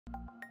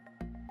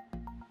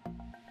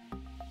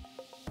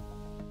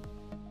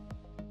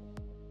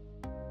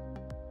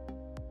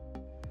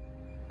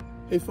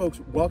Hey folks,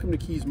 welcome to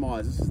Keys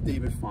Moths. This is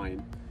David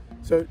Fine.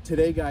 So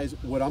today guys,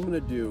 what I'm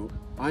gonna do,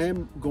 I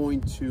am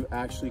going to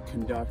actually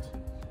conduct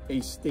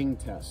a sting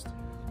test.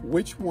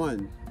 Which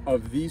one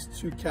of these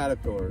two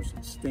caterpillars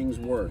stings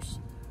worse?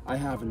 I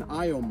have an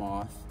Io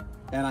moth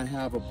and I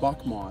have a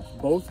buck moth.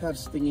 Both have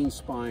stinging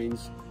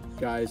spines,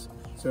 guys.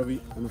 So I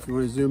don't know if you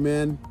want to zoom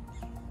in.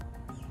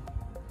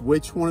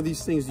 Which one of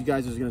these things you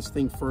guys is gonna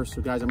sting first?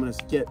 So guys,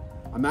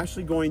 I'm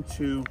actually going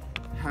to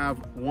have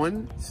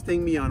one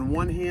sting me on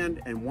one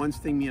hand and one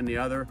sting me on the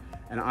other,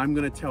 and I'm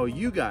gonna tell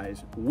you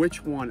guys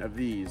which one of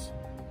these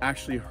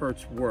actually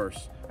hurts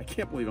worse. I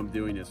can't believe I'm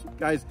doing this.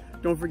 Guys,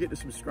 don't forget to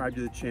subscribe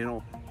to the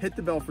channel, hit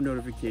the bell for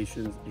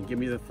notifications, and give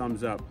me the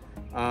thumbs up.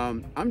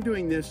 I'm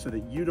doing this so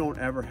that you don't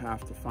ever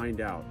have to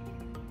find out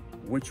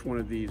which one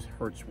of these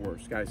hurts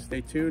worse. Guys, stay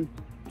tuned,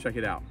 check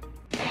it out.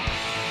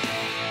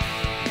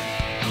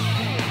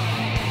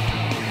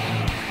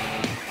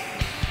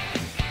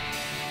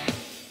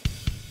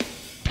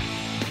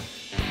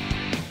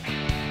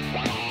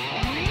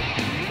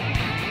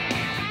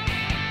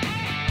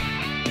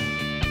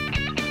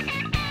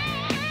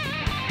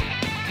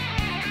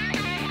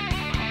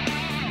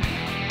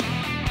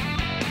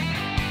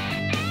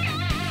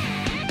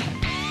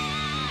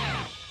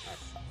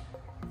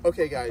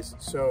 Okay guys,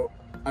 so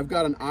I've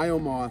got an Io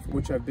moth,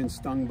 which I've been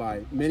stung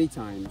by many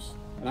times,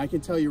 and I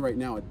can tell you right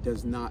now, it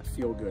does not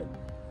feel good.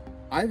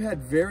 I've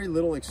had very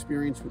little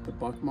experience with the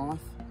buck moth,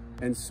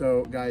 and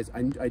so guys,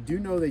 I do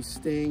know they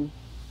sting.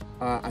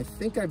 I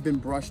think I've been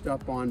brushed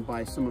up on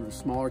by some of the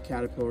smaller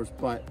caterpillars,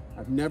 but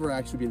I've never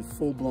actually been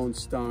full-blown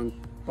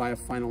stung by a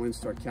final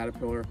instar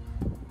caterpillar.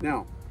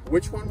 Now,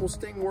 which one will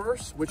sting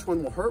worse? Which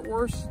one will hurt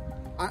worse?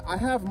 I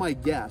have my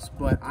guess,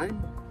 but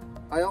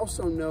I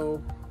also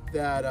know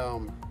that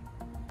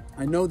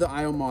I know the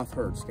Io moth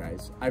hurts,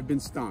 guys. I've been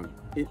stung.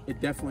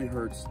 It definitely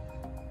hurts.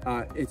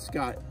 It's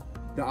got,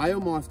 the Io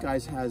moth,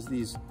 guys, has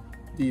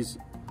is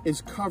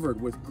covered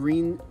with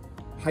green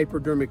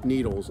hypodermic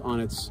needles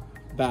on its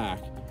back,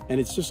 and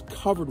it's just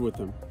covered with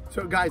them.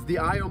 So guys, the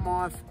Io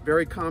moth,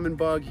 very common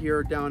bug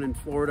here down in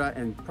Florida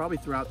and probably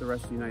throughout the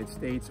rest of the United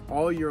States.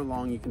 All year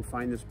long, you can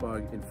find this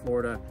bug in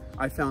Florida.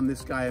 I found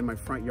this guy in my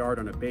front yard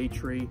on a bay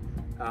tree.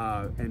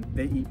 And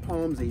they eat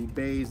palms, they eat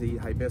bays, they eat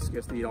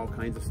hibiscus, they eat all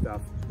kinds of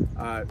stuff.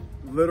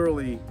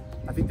 Literally,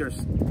 I think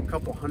there's a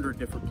couple hundred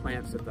different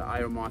plants that the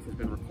Io moth has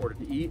been recorded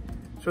to eat.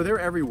 So they're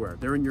everywhere,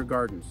 they're in your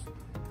gardens.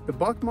 The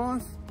buck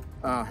moth,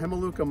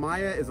 Hemiluca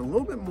maya, is a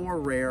little bit more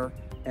rare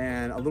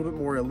and a little bit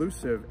more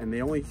elusive, and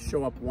they only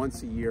show up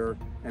once a year,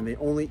 and they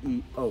only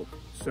eat oak.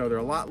 So they're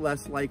a lot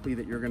less likely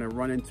that you're gonna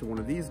run into one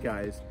of these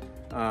guys,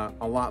 a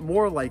lot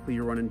more likely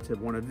you run into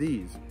one of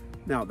these.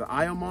 Now, the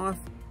Io moth,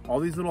 all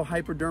these little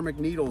hypodermic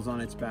needles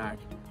on its back.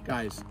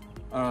 Guys,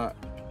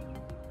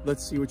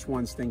 let's see which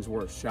one stings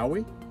worse, shall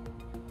we?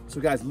 So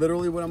guys,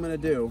 literally what I'm gonna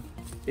do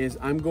is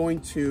I'm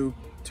going to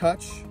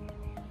touch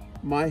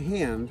my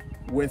hand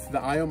with the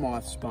Io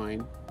moth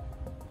spine,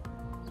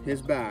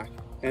 his back,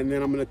 and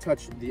then I'm gonna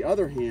touch the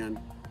other hand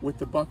with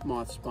the buck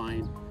moth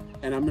spine,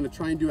 and I'm gonna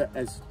try and do it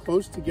as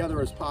close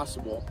together as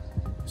possible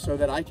so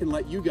that I can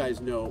let you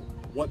guys know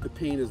what the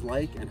pain is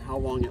like and how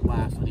long it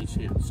lasts on each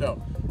hand.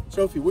 So,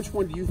 Sophie, which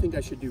one do you think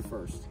I should do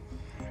first?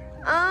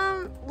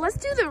 Let's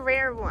do the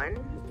rare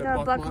one, the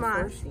buck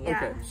moth.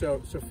 Yeah. Okay,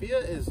 so Sophia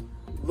is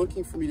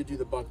looking for me to do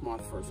the buck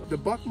moth first. The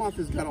buck moth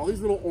has got all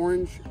these little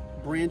orange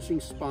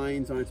branching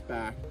spines on its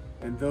back,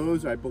 and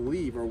those, I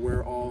believe, are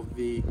where all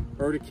the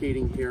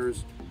urticating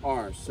hairs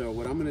are. So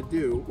what I'm gonna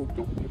do, oh,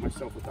 don't hit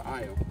myself with the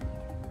Io.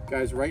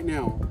 Guys, right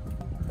now,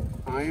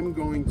 I am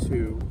going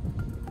to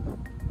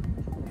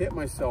hit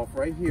myself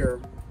right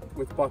here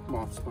with buck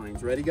moth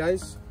spines. Ready,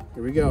 guys?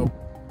 Here we go.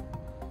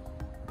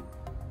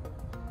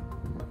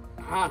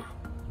 Ah.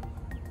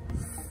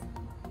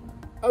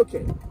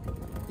 Okay.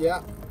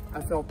 Yeah,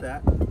 I felt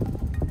that.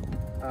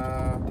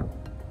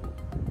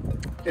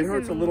 It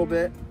hurts a little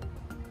bit.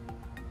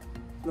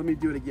 Let me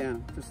do it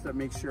again, just to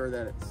make sure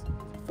that it's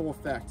full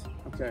effect.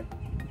 Okay.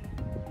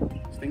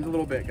 Stings a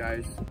little bit,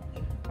 guys.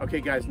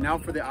 Okay, guys, now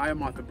for the Io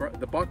moth.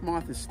 The buck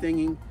moth is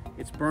stinging.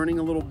 It's burning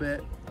a little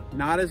bit.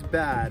 Not as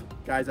bad.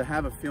 Guys, I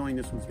have a feeling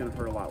this one's gonna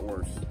hurt a lot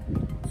worse.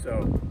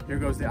 So here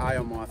goes the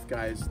Io moth,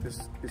 guys.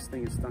 This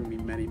thing has stung me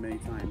many, many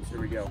times. Here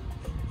we go.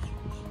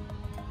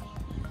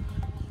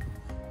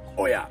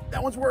 Oh yeah,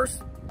 that one's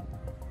worse.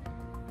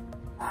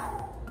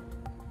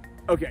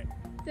 Okay.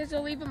 Does it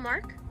leave a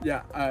mark?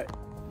 Yeah,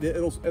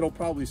 it'll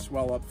probably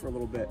swell up for a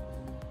little bit.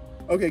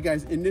 Okay,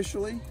 guys,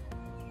 initially,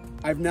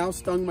 I've now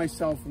stung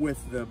myself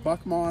with the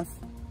buck moth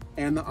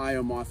and the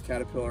Io moth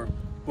caterpillar,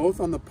 both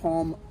on the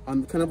palm,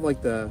 on kind of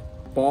like the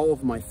ball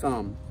of my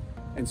thumb.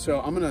 And so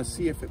I'm gonna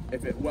see if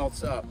it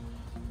welts up.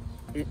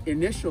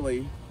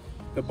 Initially,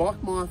 the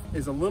buck moth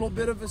is a little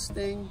bit of a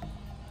sting,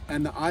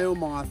 and the Io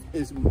moth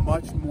is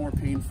much more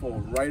painful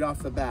right off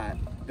the bat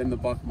than the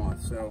buck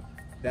moth. So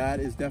that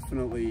is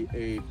definitely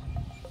a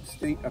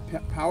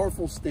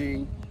powerful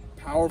sting,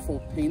 powerful,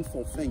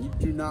 painful thing. You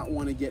do not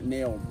want to get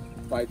nailed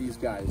by these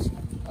guys.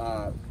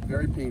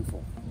 Very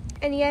painful.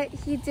 And yet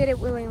he did it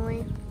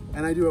willingly.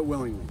 And I do it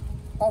willingly.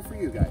 All for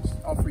you guys,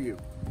 all for you.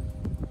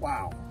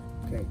 Wow,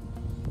 okay.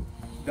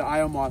 The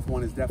Io Moth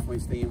one is definitely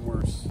staying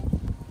worse.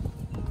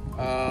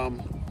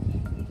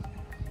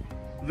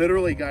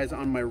 Literally, guys,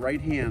 on my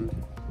right hand,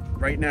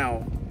 right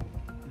now,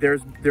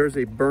 there's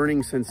a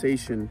burning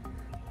sensation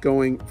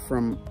going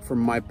from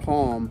my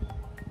palm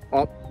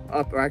up,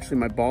 or actually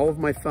my ball of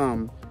my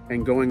thumb,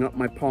 and going up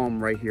my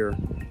palm right here.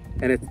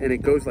 And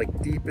it goes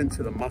like deep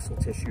into the muscle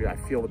tissue. I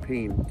feel the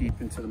pain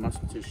deep into the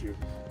muscle tissue.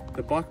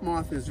 The buck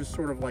moth is just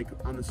sort of like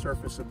on the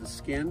surface of the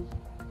skin.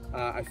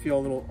 I feel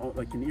a little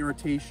like an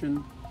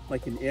irritation,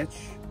 like an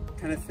itch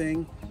kind of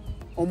thing,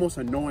 almost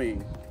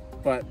annoying.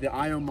 But the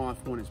Io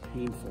Moth one is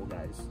painful,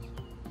 guys.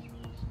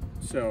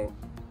 So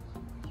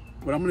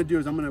what I'm gonna do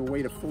is I'm gonna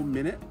wait a full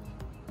minute,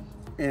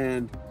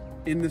 and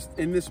in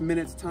this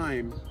minute's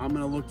time, I'm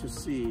gonna look to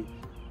see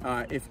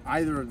if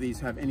either of these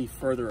have any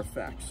further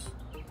effects.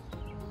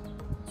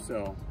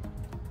 So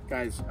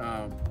guys,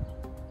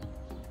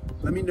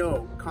 let me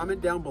know,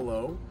 comment down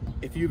below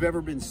if you've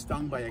ever been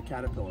stung by a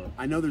caterpillar.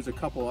 I know there's a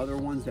couple other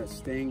ones that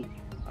sting.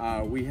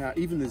 We have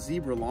even the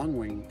zebra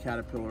longwing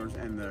caterpillars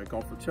and the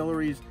Gulf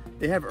fritillaries.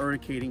 They have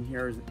urticating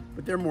hairs,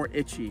 but they're more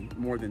itchy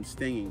more than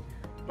stinging.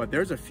 But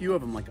there's a few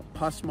of them, like a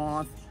pus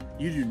moth.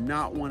 You do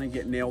not want to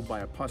get nailed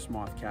by a pus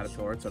moth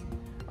caterpillar. It's a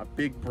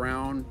big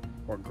brown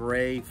or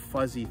gray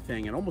fuzzy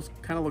thing. It almost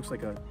kind of looks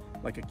like a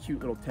cute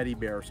little teddy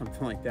bear or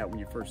something like that when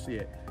you first see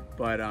it.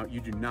 But you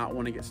do not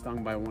want to get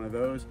stung by one of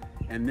those.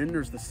 And then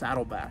there's the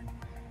saddleback.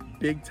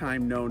 Big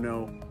time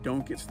no-no.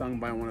 Don't get stung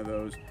by one of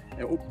those.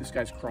 And, oh, this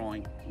guy's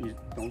crawling.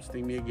 Don't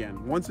sting me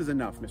again. Once is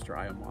enough, Mr.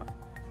 Io Moth.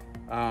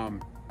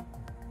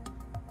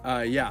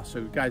 Yeah,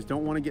 so guys,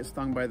 don't want to get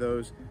stung by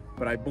those.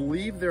 But I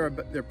believe they're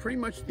pretty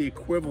much the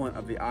equivalent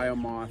of the Io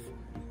Moth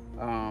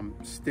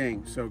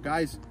sting. So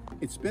guys,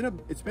 it's been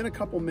a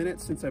couple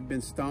minutes since I've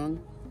been stung,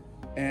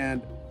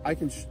 and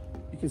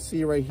you can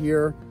see right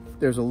here,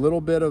 there's a little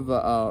bit of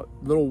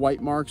little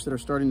white marks that are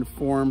starting to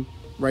form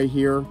right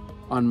here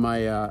on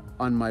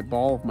my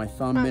ball of my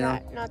thumb. Not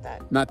there.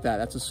 Not that.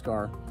 That's a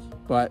scar.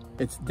 But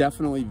it's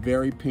definitely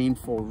very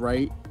painful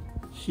right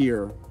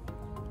here.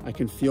 I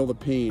can feel the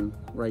pain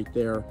right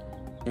there,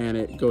 and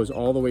it goes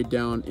all the way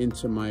down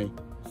into my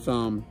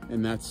thumb,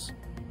 and that's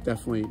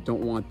definitely,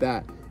 don't want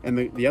that.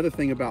 And the other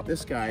thing about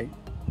this guy,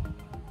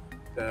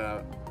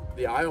 the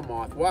Io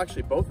Moth, well,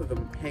 actually both of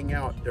them hang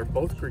out. They're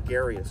both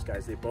gregarious,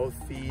 guys. They both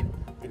feed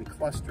in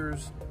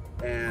clusters,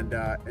 and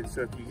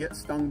so if you get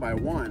stung by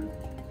one,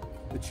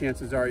 the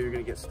chances are you're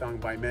gonna get stung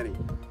by many.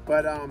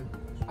 But I'm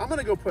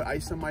gonna go put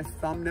ice on my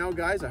thumb now,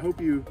 guys. I hope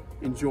you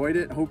enjoyed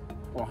it.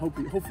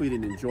 Hopefully you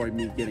didn't enjoy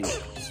me getting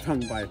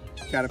stung by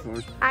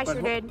caterpillars. I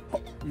sure did.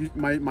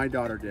 My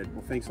daughter did.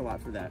 Well, thanks a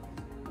lot for that.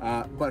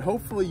 But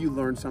hopefully you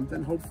learned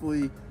something.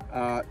 Hopefully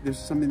there's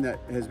something that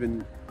has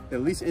been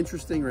at least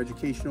interesting or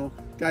educational.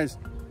 Guys,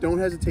 don't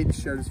hesitate to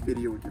share this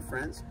video with your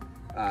friends.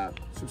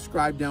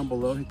 Subscribe down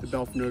below, hit the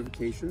bell for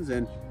notifications,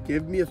 and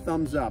give me a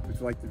thumbs up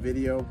if you like the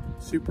video.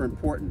 Super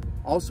important.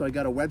 Also, I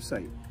got a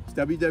website. It's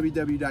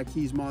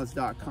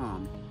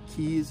www.keysmoths.com.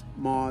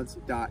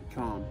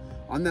 keysmoths.com.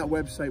 On that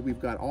website, we've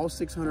got all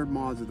 600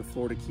 moths of the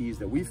Florida Keys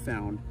that we've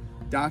found,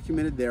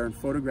 documented there and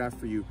photographed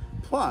for you,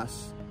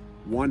 plus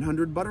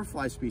 100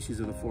 butterfly species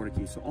of the Florida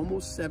Keys. So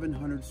almost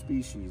 700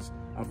 species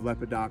of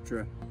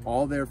Lepidoptera,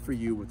 all there for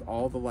you with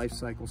all the life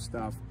cycle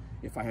stuff.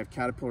 If I have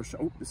caterpillar,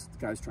 oh, this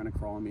guy's trying to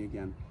crawl on me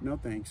again. No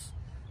thanks.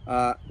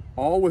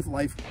 All with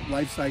life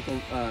cycle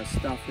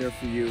stuff there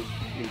for you.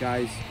 And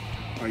guys,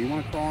 oh, you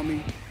want to crawl on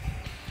me?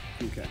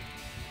 Okay.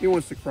 He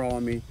wants to crawl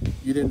on me.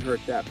 You didn't hurt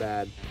that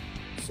bad,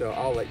 so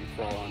I'll let you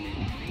crawl on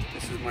me.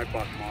 This is my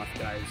buck moth,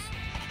 guys.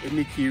 Isn't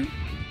he cute?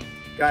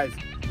 Guys,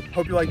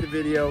 hope you liked the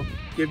video.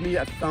 Give me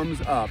a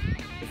thumbs up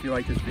if you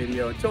like this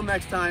video. Until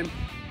next time,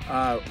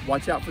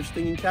 watch out for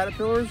stinging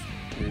caterpillars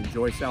and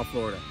enjoy South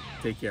Florida.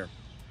 Take care.